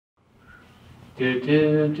We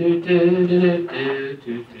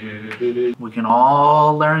can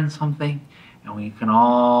all learn something, and we can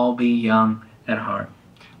all be young at heart.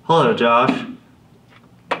 Hello, Josh.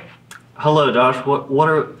 Hello, Josh. What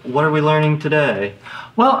are we learning today?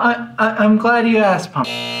 Well, I'm glad you asked,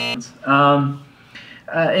 Pumpkins.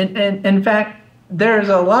 In fact, there's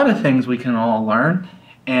a lot of things we can all learn,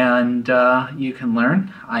 and you can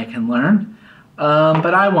learn, I can learn,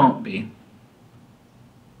 but I won't be.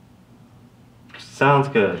 Sounds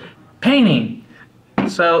good. Painting.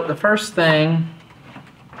 So the first thing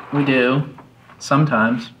we do,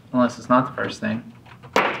 sometimes, unless it's not the first thing,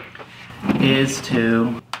 is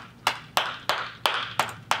to...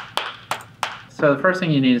 So the first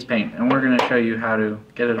thing you need is paint, and we're going to show you how to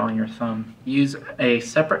get it on your thumb. Use a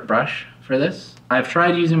separate brush for this. I've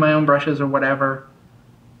tried using my own brushes or whatever.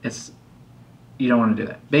 You don't want to do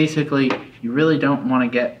that. Basically, you really don't want to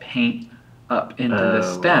get paint up into the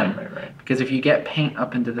stem. Right. Because if you get paint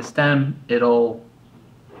up into the stem, it'll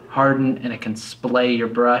harden and it can splay your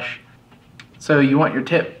brush. So you want your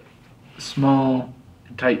tip small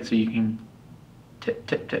and tight so you can tip,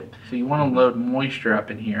 tip, tip. So you want to load moisture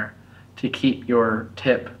up in here to keep your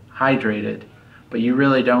tip hydrated, but you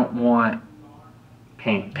really don't want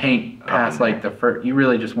paint past like the first. You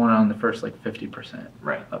really just want it on the first like 50%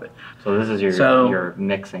 of it. So this is your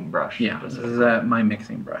mixing brush. Yeah, this is my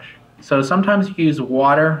mixing brush. So sometimes you use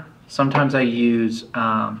water. Sometimes I use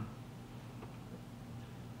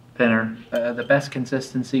thinner. The best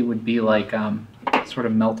consistency would be like sort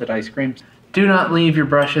of melted ice cream. Do not leave your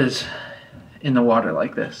brushes in the water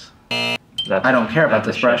like this. I don't care about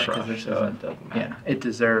this brush because they're so, yeah, it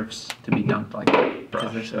deserves to be dunked like that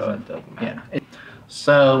because they're so, yeah.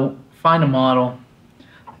 So find a model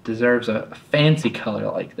that deserves a fancy color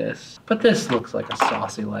like this. But this looks like a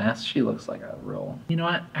saucy lass. She looks like a real, you know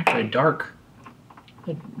what, actually dark.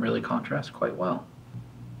 It really contrasts quite well.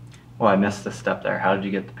 Well, I missed a step there. How did you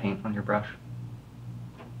get the paint on your brush?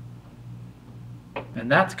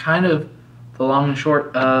 And that's kind of the long and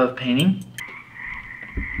short of painting.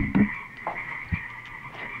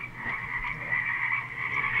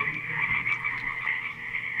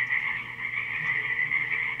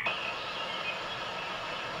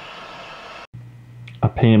 I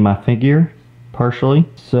painted my figure partially,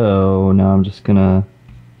 so now I'm just gonna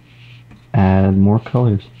add more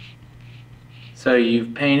colors. So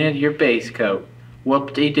you've painted your base coat.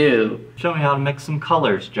 Whoop-de-doo. Show me how to mix some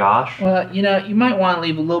colors, Josh. Well, you know, you might want to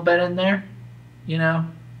leave a little bit in there, you know,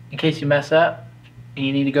 in case you mess up and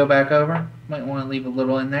you need to go back over. You might want to leave a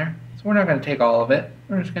little in there. So we're not going to take all of it.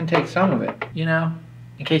 We're just going to take some of it, you know,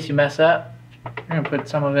 in case you mess up. We're going to put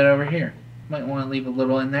some of it over here. You might want to leave a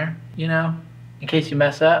little in there, you know, in case you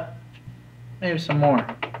mess up. Maybe some more.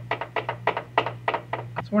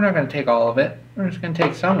 So we're not going to take all of it. We're just going to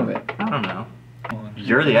take some of it. I don't know.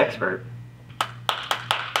 You're the expert.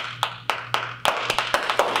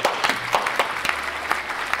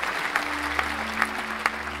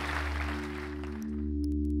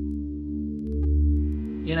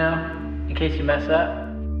 You know, in case you mess up.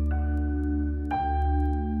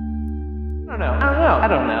 I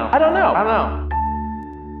don't know.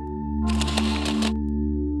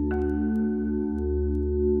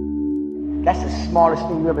 That's the smartest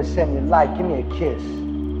thing you ever said in your life. Give me a kiss.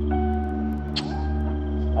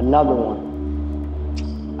 Another one.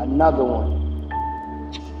 Another one.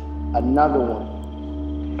 Another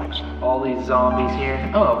one. All these zombies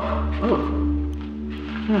here. Oh, ooh.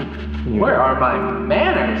 Where are my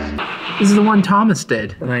manners? This is the one Thomas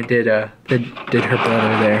did. And I did her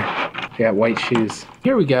brother there. I got white shoes.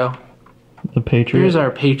 Here we go. The Patriot. Here's our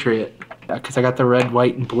Patriot. Because I got the red,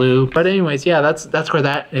 white, and blue. But anyways, yeah, that's where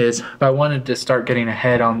that is. But I wanted to start getting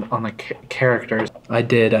ahead on the characters. I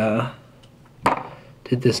did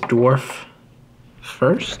this dwarf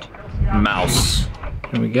first. Mouse.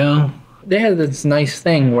 There we go. They had this nice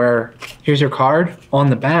thing where here's your card on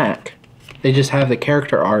the back. They just have the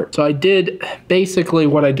character art. So I did basically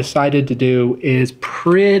what I decided to do is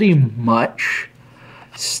pretty much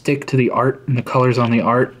stick to the art and the colors on the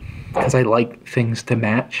art, because I like things to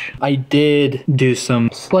match. I did do some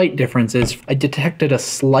slight differences. I detected a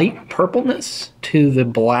slight purpleness to the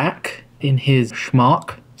black in his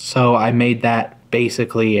schmuck, so I made that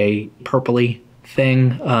basically a purpley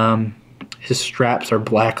thing. His straps are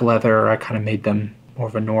black leather. I kind of made them more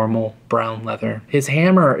of a normal brown leather. His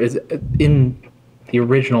hammer is, in the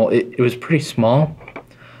original, it was pretty small,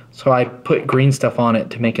 so I put green stuff on it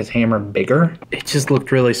to make his hammer bigger. It just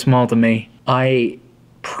looked really small to me. I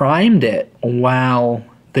primed it while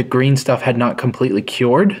the green stuff had not completely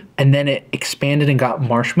cured, and then it expanded and got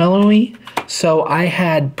marshmallowy. So I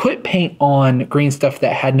had put paint on green stuff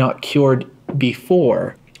that had not cured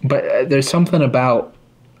before, but there's something about,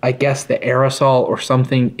 I guess, the aerosol or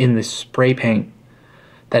something in the spray paint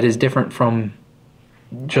that is different from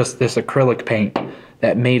just this acrylic paint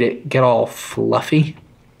that made it get all fluffy.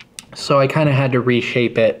 So I kind of had to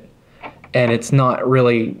reshape it, and it's not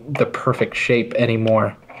really the perfect shape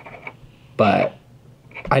anymore, but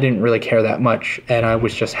I didn't really care that much, and I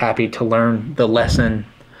was just happy to learn the lesson.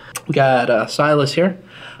 We got Silas here.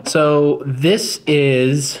 So this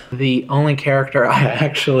is the only character I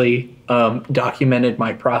actually documented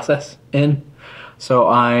my process in. So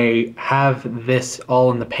I have this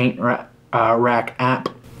all in the Paint Rack app,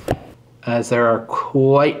 as there are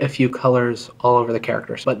quite a few colors all over the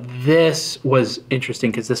characters. But this was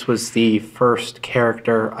interesting because this was the first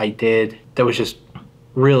character I did that was just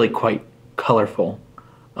really quite colorful.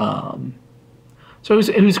 So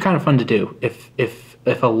it was kind of fun to do, if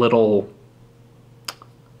a little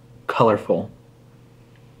colorful.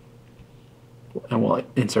 And we'll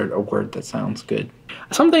insert a word that sounds good.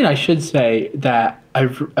 Something I should say that I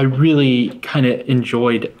really kind of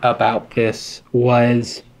enjoyed about this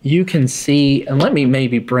was, you can see, and let me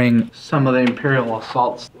maybe bring some of the Imperial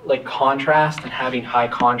Assaults, like contrast and having high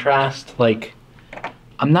contrast. Like,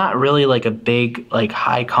 I'm not really like a big like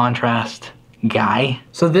high contrast guy.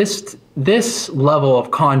 So this level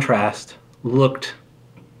of contrast looked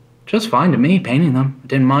just fine to me painting them.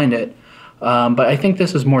 Didn't mind it. But I think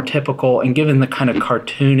this is more typical, and given the kind of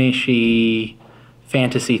cartoonishy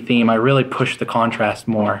fantasy theme, I really pushed the contrast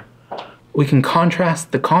more. We can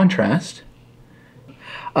contrast the contrast.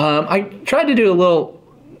 I tried to do a little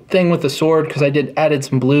thing with the sword because I added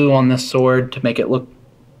some blue on this sword to make it look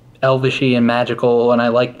elvishy and magical, and I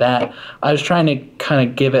like that. I was trying to kind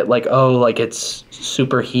of give it like, oh, like it's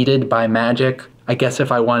superheated by magic. I guess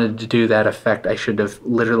if I wanted to do that effect, I should have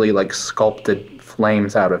literally like sculpted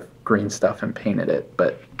flames out of green stuff and painted it.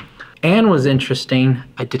 But Anne was interesting.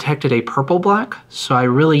 I detected a purple black, so I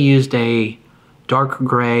really used a dark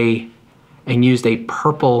gray and used a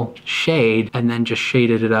purple shade and then just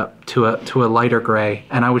shaded it up to a lighter gray.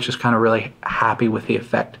 And I was just kind of really happy with the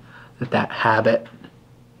effect that habit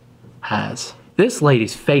has. This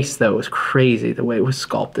lady's face though was crazy the way it was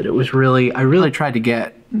sculpted. It was really, I really tried to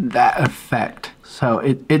get that effect. So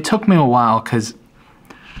it took me a while because,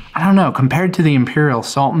 I don't know, compared to the Imperial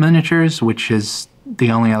Assault miniatures, which is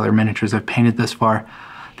the only other miniatures I've painted this far,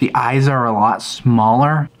 the eyes are a lot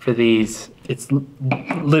smaller. For these, it's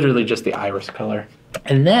literally just the iris color.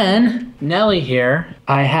 And then Nellie here,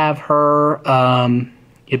 I have her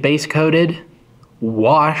base coated,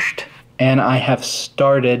 washed, and I have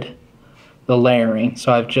started the layering.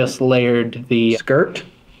 So I've just layered the skirt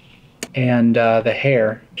and the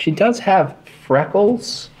hair. She does have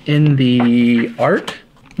freckles in the art.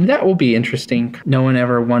 That will be interesting. No one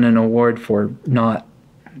ever won an award for not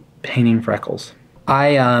painting freckles.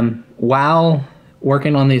 While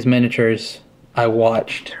working on these miniatures, I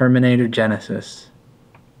watched Terminator Genesis.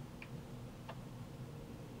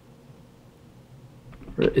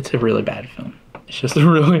 It's a really bad film. It's just a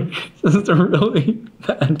really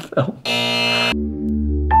bad film.